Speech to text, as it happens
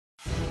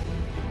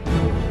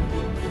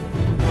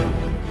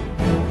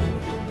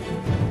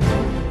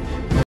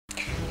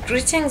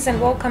Greetings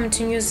and welcome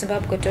to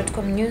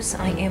ZIYAMBI.com news.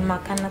 I am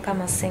Makanaka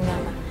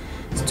Masengama.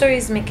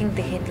 Stories making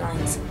the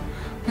headlines.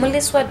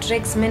 MLISWA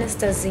drags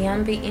Minister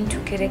ZIYAMBI into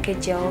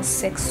KEREKE jail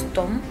sex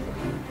storm.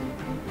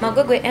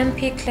 Magogwe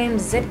MP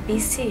claims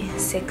ZBC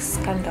sex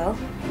scandal.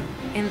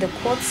 In the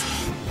courts,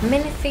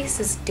 many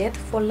faces death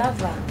for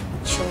lover,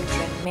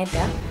 children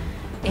murder.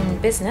 In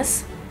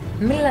business,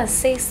 Millers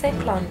say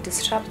cyclone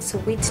disrupts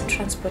wheat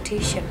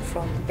transportation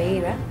from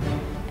Beira.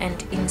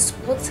 And in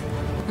sports,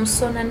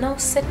 Msona now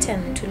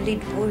certain to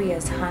lead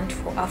Warriors' hunt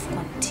for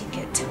AFCON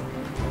ticket.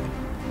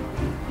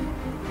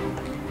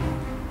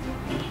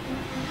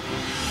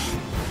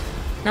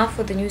 Now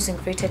for the news in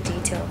greater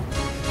detail.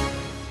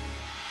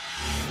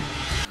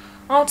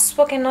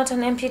 Outspoken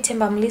Northern MP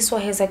Themba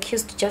MLISWA has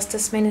accused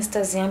Justice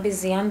Minister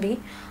ZIYAMBI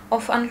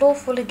of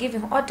unlawfully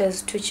giving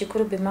orders to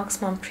Chikurubi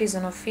maximum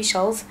prison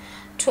officials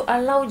to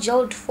allow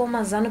jailed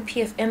former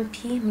ZANU-PF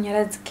MP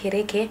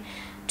KEREKE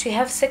to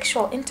have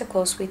sexual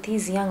intercourse with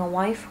his younger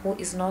wife, who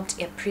is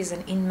not a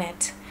prison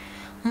inmate.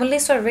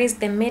 MLISWA raised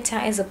the matter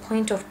as a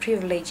point of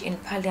privilege in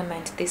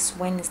Parliament this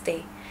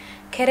Wednesday.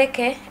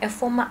 KEREKE, a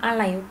former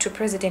ally to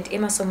President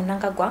Emmerson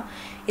Mnangagwa,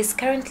 is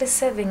currently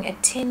serving a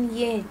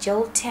 10-year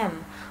jail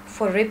term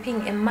for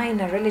raping a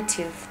minor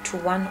relative to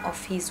one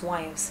of his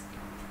wives.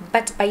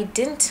 But by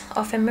dint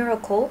of a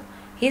miracle,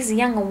 his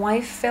younger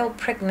wife fell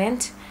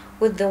pregnant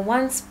with the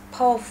once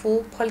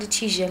powerful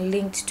politician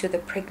linked to the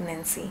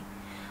pregnancy.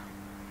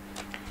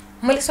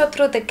 MLISWA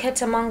threw the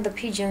cat among the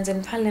pigeons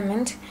in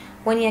Parliament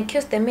when he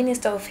accused the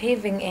minister of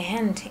having a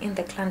hand in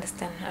the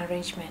clandestine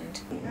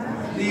arrangement.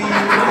 The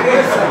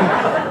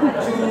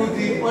answer to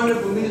the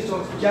Honourable Minister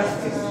of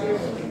Justice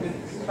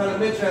and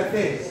Parliamentary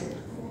Affairs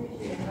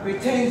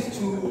pertains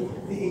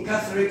to the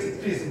incarcerated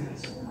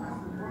prisoners.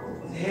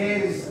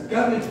 Has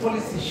government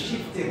policy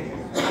shifted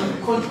on the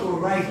control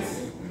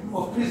rights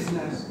of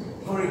prisoners?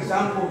 For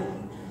example,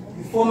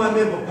 the former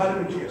Member of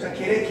Parliament, Dr.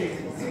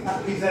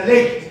 KEREKE, is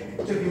alleged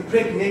to have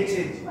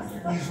impregnated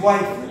his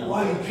wife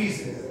while in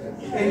prison.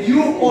 And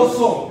you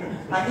also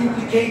are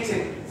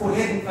implicated for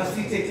having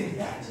facilitated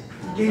that.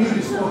 Can you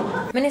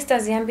respond? Minister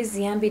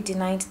ZIYAMBI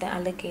denied the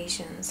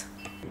allegations.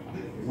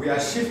 We are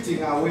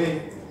shifting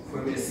away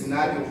from a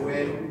scenario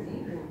where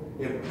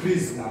a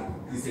prisoner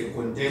is a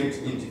condemned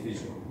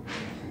individual.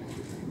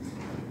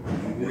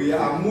 We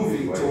are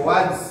moving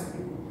towards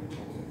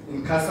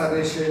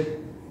incarceration,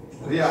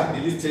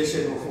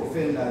 rehabilitation of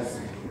offenders,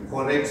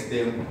 correct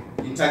them,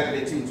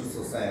 integrate into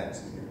society.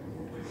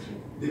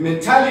 The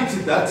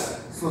mentality that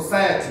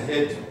society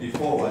had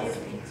before was,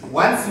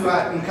 once you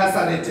are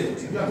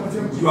incarcerated,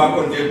 you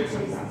are condemned.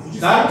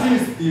 That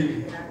is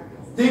the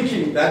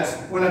thinking that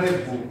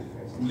Honourable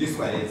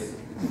MLISWA has.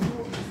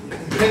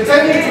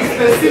 Pertaining to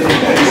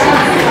specific issues,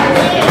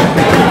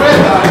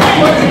 whether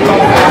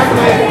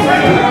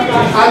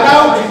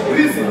allowed in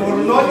prison or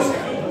not,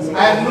 I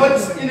am not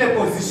in a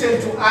position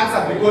to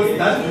answer because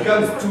that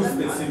becomes too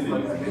specific.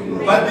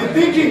 But the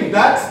thinking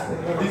that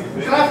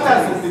the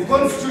crafters of the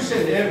Constitution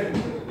have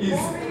is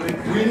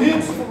we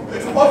need to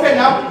open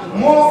up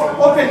more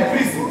open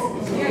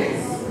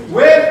prisons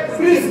where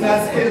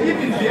prisoners can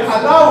even be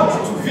allowed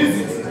to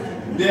visit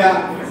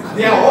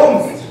their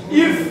homes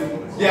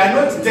if they are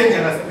not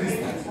dangerous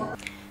prisoners.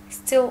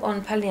 Still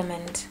on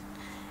Parliament.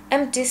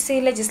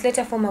 MDC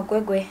legislator for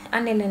Magogwe,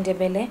 Anele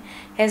Ndebele,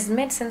 has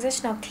made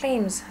sensational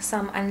claims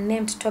some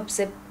unnamed top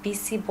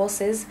ZBC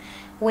bosses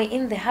were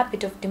in the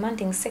habit of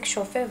demanding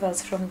sexual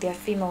favors from their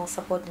female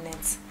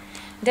subordinates.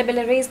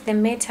 Ndebele raised the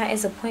matter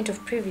as a point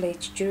of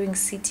privilege during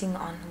sitting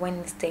on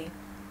Wednesday.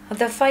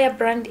 The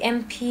firebrand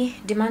MP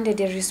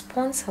demanded a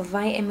response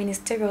via a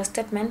ministerial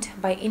statement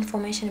by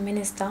Information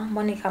Minister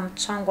Monica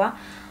Mchangwa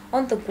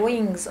on the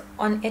goings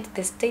on at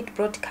the state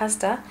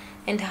broadcaster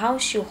and how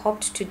she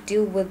hoped to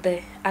deal with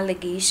the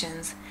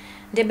allegations.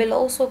 Ndebele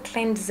also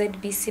claimed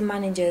ZBC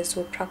managers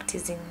were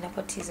practicing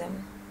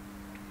nepotism.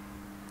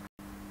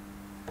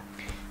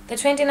 The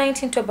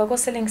 2019 tobacco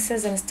selling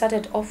season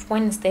started off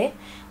Wednesday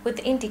with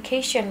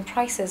indication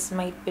prices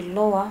might be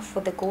lower for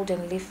the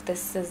golden leaf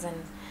this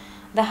season.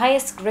 The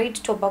highest grade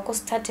tobacco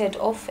started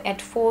off at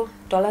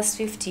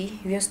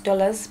 $4.50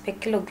 US per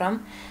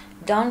kilogram,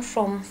 down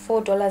from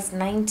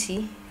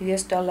 $4.90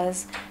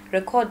 US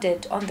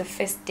recorded on the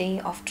first day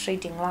of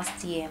trading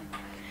last year.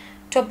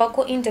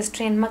 Tobacco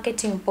Industry and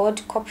Marketing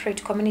Board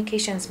Corporate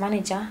Communications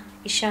Manager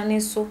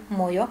Ishanesu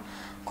Moyo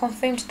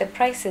confirmed the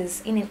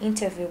prices in an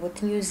interview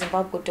with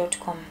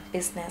ZIYAMBI.com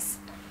business.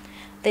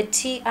 The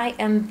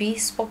TIMB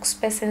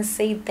spokesperson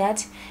said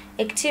that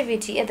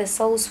activity at the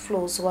sales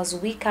floors was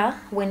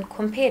weaker when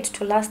compared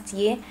to last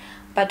year,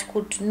 but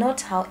could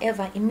not,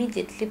 however,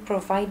 immediately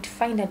provide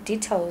finer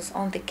details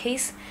on the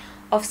case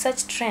of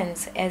such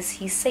trends, as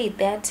he said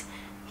that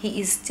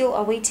he is still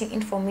awaiting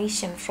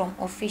information from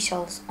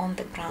officials on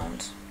the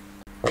ground.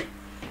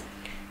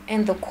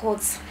 And the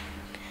courts.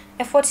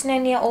 A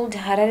 49-year-old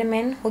Harare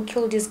man who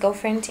killed his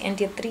girlfriend and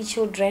their 3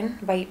 children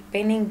by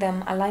burning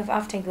them alive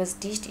after he was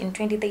ditched in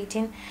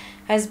 2013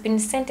 has been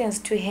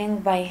sentenced to hang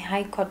by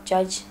High Court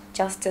Judge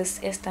Justice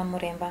Esther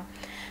Muremba.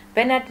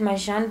 Bernard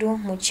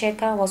Majandu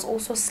Mucheka was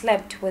also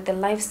slapped with a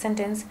life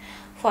sentence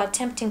for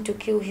attempting to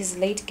kill his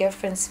late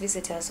girlfriend's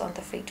visitors on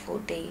the fateful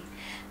day.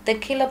 The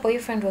killer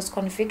boyfriend was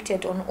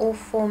convicted on all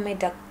 4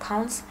 murder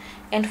counts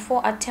and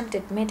 4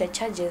 attempted murder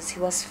charges he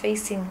was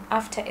facing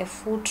after a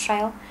full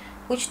trial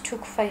which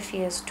took 5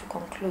 years to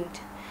conclude.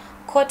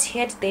 Court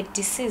heard the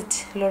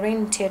deceased,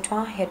 Lorraine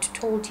Tetwa, had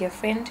told her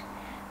friend,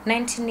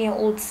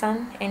 19-year-old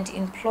son and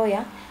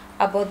employer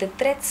about the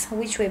threats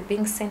which were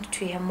being sent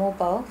to her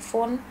mobile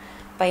phone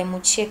by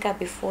Mucheka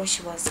before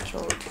she was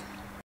killed.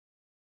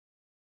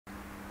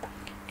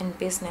 In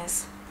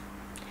business,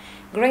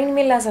 Grain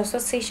Millers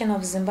Association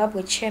of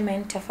Zimbabwe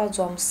chairman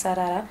Tafadzwa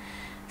Musarara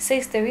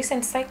says the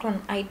recent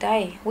cyclone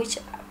Idai, which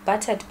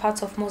battered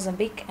parts of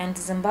Mozambique and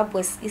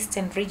Zimbabwe's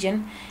eastern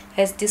region,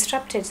 has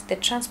disrupted the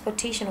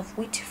transportation of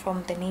wheat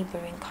from the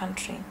neighboring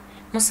country.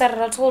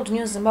 Musarara told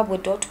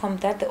NewZimbabwe.com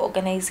that the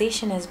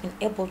organization has been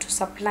able to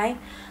supply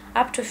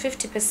up to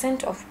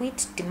 50% of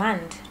wheat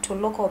demand to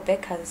local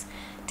bakers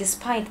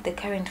despite the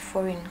current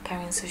foreign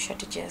currency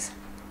shortages.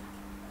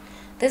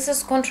 This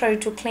is contrary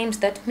to claims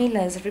that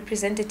millers'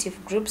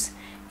 representative groups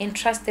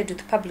entrusted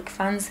with public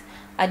funds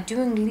are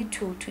doing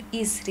little to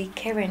ease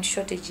recurrent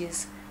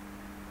shortages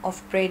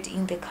of bread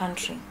in the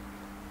country.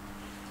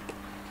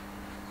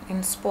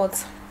 In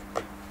sports,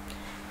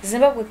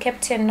 Zimbabwe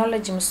captain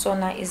Knowledge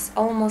Musona is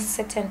almost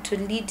certain to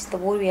lead the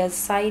Warriors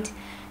side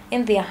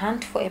in their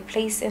hunt for a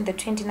place in the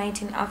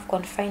 2019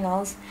 AFCON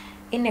finals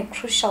in a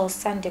crucial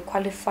Sunday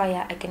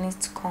qualifier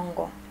against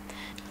Congo.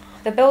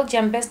 The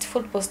Belgium-based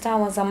football star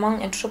was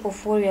among a troop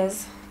of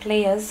Warriors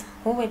players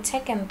who were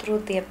taken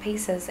through their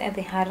paces at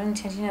the Harare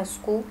International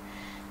School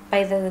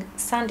by the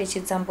Sunday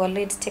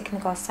Chidzambwa-led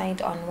technical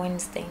side on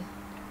Wednesday.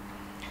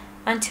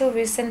 Until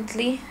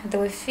recently, there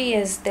were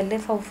fears the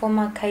lethal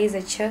former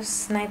Kaizer Chiefs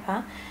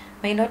sniper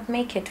may not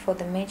make it for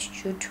the match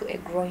due to a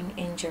groin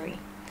injury.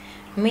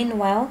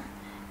 Meanwhile,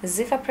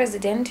 ZIFA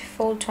president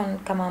Fulton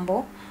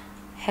Kamambo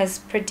has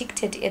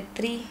predicted a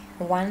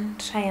 3-1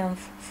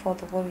 triumph for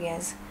the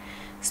Warriors.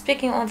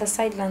 Speaking on the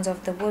sidelines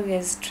of the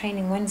Warriors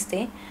training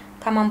Wednesday,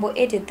 Kamambo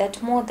added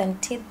that more than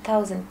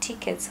 10,000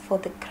 tickets for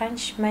the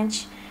crunch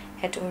match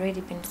had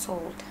already been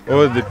sold.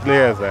 All the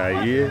players are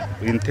here.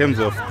 In terms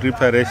of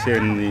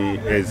preparation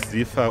as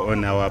ZIFA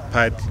on our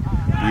part,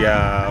 we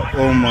are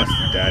almost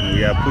done.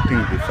 We are putting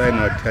the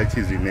final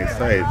touches in as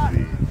far as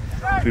the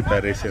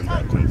preparations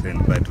are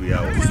concerned, but we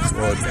are in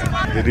order.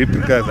 The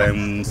replicas,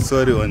 I'm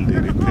sorry on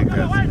the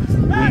replicas.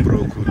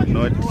 Umbro could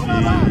not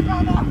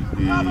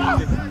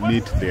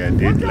meet their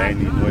deadline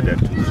in order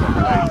to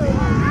supply the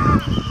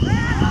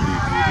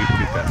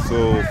replica. So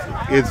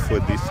as for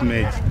this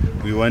match,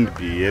 we won't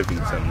be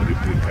having some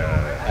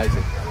replica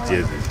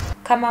jerseys.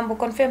 Kamambo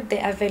confirmed the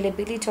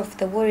availability of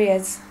the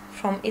Warriors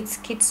from its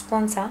kit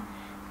sponsor,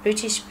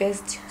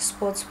 British-based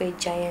sportswear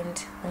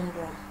giant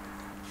Umbro.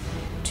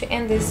 To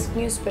end this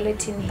news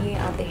bulletin, here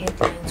are the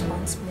headlines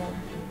once more.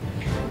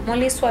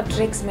 MLISWA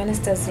drags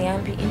Minister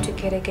ZIYAMBI into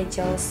KEREKE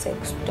jail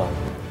sex talk.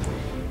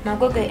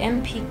 Magogo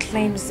MP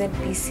claims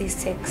ZBC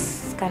sex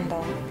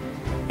scandal.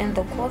 And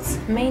the court's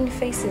main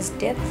faces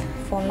death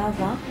for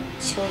lover,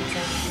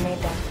 children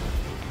murder.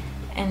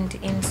 And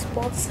in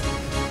sports,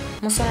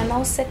 Musona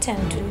now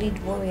certain to lead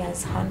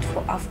Warriors hunt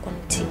for AFCON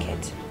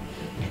ticket.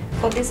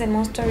 For this and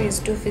more stories,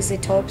 do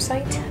visit our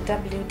website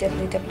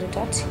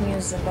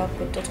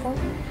www.newzimbabwe.com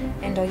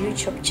and our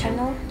YouTube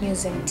channel,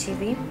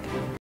 NewZimbTV.